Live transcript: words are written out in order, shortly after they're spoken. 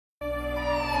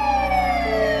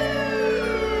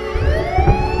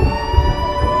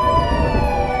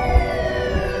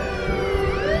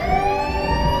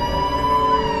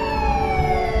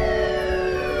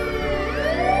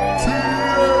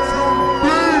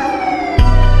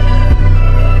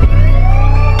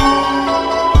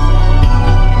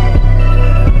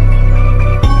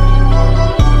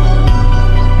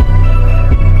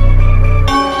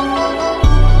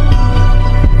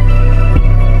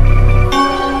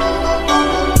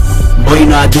Boy, you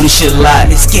know I do this shit a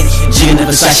lot. Let's get it. Juggin the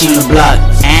Versace on the block.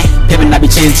 Pimpin', I be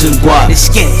changing to the guap.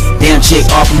 Let's get it. Damn chick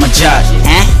off of my job.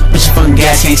 Bitch, your fucking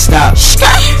gas can't stop.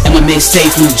 And my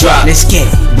mixtape from the drop. Let's get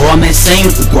it. Boy, I'm insane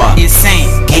with the guap. Insane.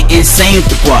 Get insane with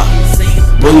the guap.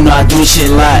 Boy, you know I do this shit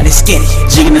a lot. Let's get it.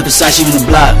 Juggin the Versace on the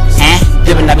block.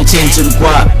 Pimpin', I be changing to the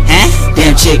guap.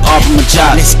 Damn chick off of my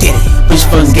job. Let's get it. Bitch,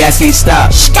 your fucking gas can't stop.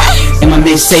 And my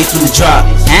mixtape from the drop.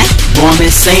 Boy, I'm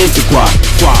insane with the guap.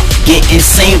 Get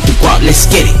insane with the guap. Let's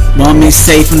get it. Boy, I'm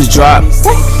insane from the drop.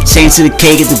 Change to the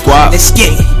cake at the guap. Let's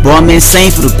get it. Boy, I'm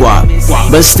insane for the guap,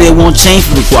 but still won't change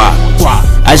for the guap.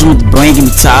 I just want the brain, give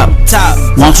me top.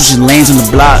 Want to switch lanes on the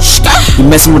block. You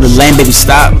messing with the lane, baby,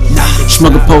 stop.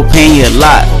 Smoking propane, you a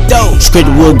lot. Scrape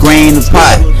the wood grain in the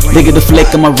pot. Look at the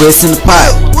flick of my wrist in the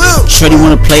pot. Shorty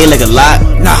wanna play like a lot.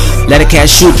 Let a cat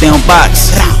shoot, they don't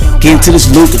box. Get into this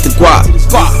loop at the guap.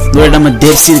 Lord, I'm a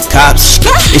dip, see the cops.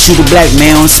 They shoot a black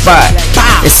man on the spot.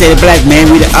 They say the black man,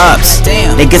 we the ops.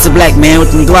 They get a black man with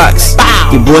them Glocks.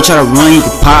 Your boy try to run, you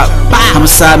can pop. I'm a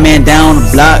side man down on the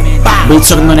block. Boy, you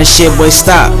talking on that shit, boy,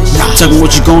 stop. Talking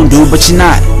what you gon' do, but you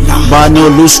not. But I know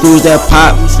loose screws that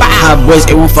pop. Hot boys,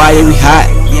 A15, yeah, we hot.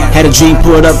 Had a dream,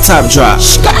 pulled up, top drop.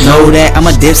 Know that I'm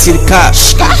a dip, see the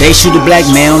cops. They shoot a black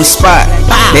man on the spot.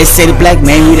 They say the black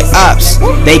man, we the ops.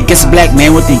 They guess a black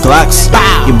man with the Glocks.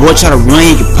 Your boy try to run,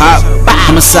 you can pop.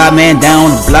 I'm a side man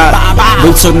down on the block.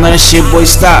 Boy, talking about that shit, boy,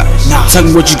 stop.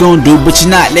 Talking what you gon' do, but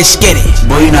you not. Let's get it.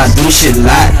 Boy, you know I do this shit a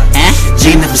lot.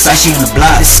 Juggin the Versace on the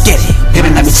block. Let's get it.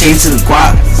 Pimpin', I be changing to the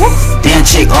guap. Damn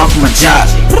chick off of my job.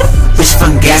 Bitch,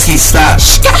 fucking gas can't stop.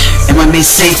 And my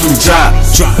mixtape from the drop.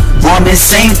 Boy, I'm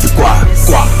insane with the guap.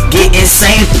 Get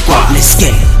insane with the guap. Let's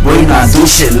get it. Boy, you know I do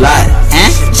this shit a lot.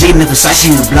 Juggin the Versace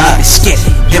on the block. Let's get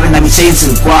it. Pimpin', I be changing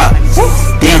to the guap.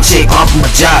 Damn chick off of my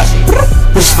job.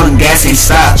 Bitch, fucking gas can't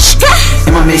stop.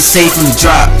 And my mixtape from the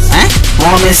drop.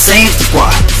 Boy, I'm insane with the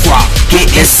guap. Get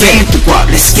insane with the guap.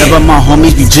 Let's get it. Love My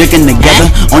homies be jigging together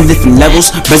on different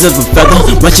levels. Birds of a feather.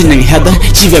 Watching name Heather,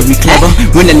 she very clever.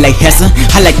 Running like Hessa,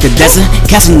 I like the desert.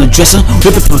 Casting the dresser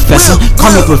with the professor.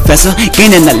 Call me professor,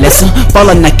 gaining that lesson.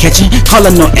 Ballin' not catching,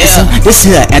 callin' no answer. This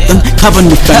here anthem, cover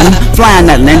new phantom. Flying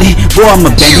not landing, boy I'm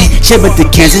a bandit. Shit with the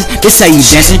Kansas, this how you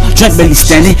dancing. Drunk belly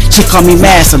standing, she call me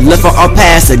master. Left for all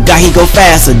pass, a guy he go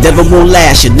faster. Devil won't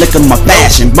last you, look at my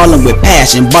fashion. Ballin' with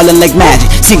passion, ballin' like magic.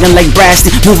 Singing like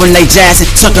Braston, moving like Jackson.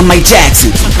 Talking like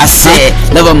Jackson. I said,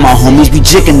 love my homies be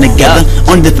jigging together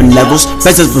on different levels.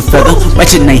 Birds of a feather,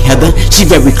 watching name Heather, she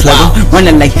very clever.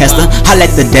 Running like Hester, I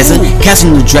like the desert.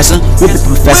 Casting the dresser with the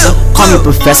professor. Call me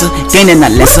professor, gaining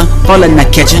not lesser. Falling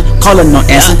not catching, calling no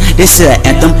answer. This is an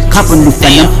anthem, copping new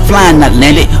phantom. Flying not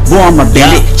landed, boy I'm a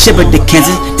bandit. Ship at the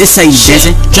Kansas, this how you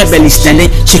dancing. Drunk belly standing,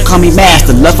 she call me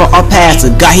master. Love for all past,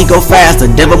 the guy he go faster.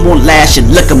 Devil won't last you,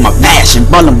 look at my passion.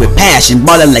 Ballin' with passion,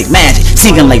 ballin' like magic.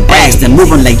 Singing like Braxton,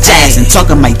 moving like Jackson.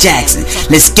 Talking like Jackson,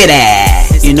 let's get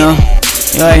it. You know,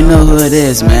 you already know who it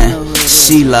is, man.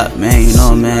 C-Lock, man, you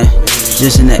know, man.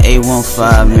 Just in the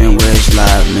A15, man, where it's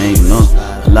live, man, you know.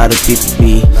 A lot of people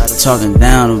be talking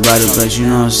down about it, but you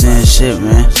know what I'm saying, shit,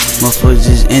 man. Motherfuckers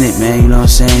just in it, man, you know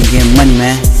what I'm saying, getting money,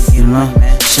 man, you know.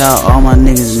 Shout out all my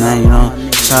niggas, man, you know.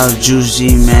 Shout out Juice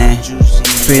G, man.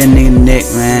 Pretty nigga Nick,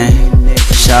 man.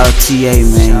 Shout out TA,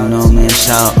 man, you know, man.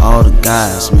 Shout out all the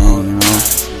guys, man, you know.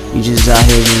 You just out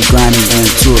here just grinding, getting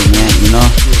to it, man, you know.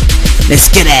 Let's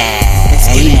get it.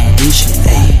 Hey, do shit,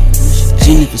 hey.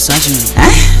 Juggin the Versace,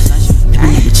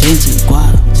 I be chasing the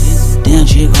guap. Damn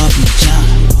chick off my job.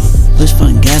 Bitch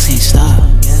fucking gas can't stop.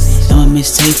 And my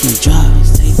mixtape from the drop.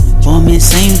 Boy, I'm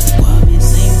insane with the guap.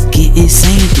 Get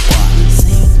insane with the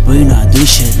guap. Boy, you know I do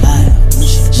shit live.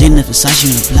 Juggin the Versace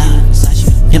on the block.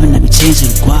 Pimpin', I be chasing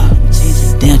the guap.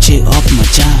 Damn chick off my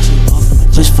job.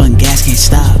 Bitch fucking gas can't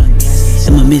stop.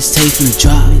 And my mixtape from the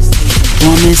drop.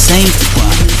 Boy, I'm insane with the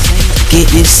guap. Get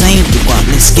insane with the guap.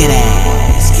 Let's get it.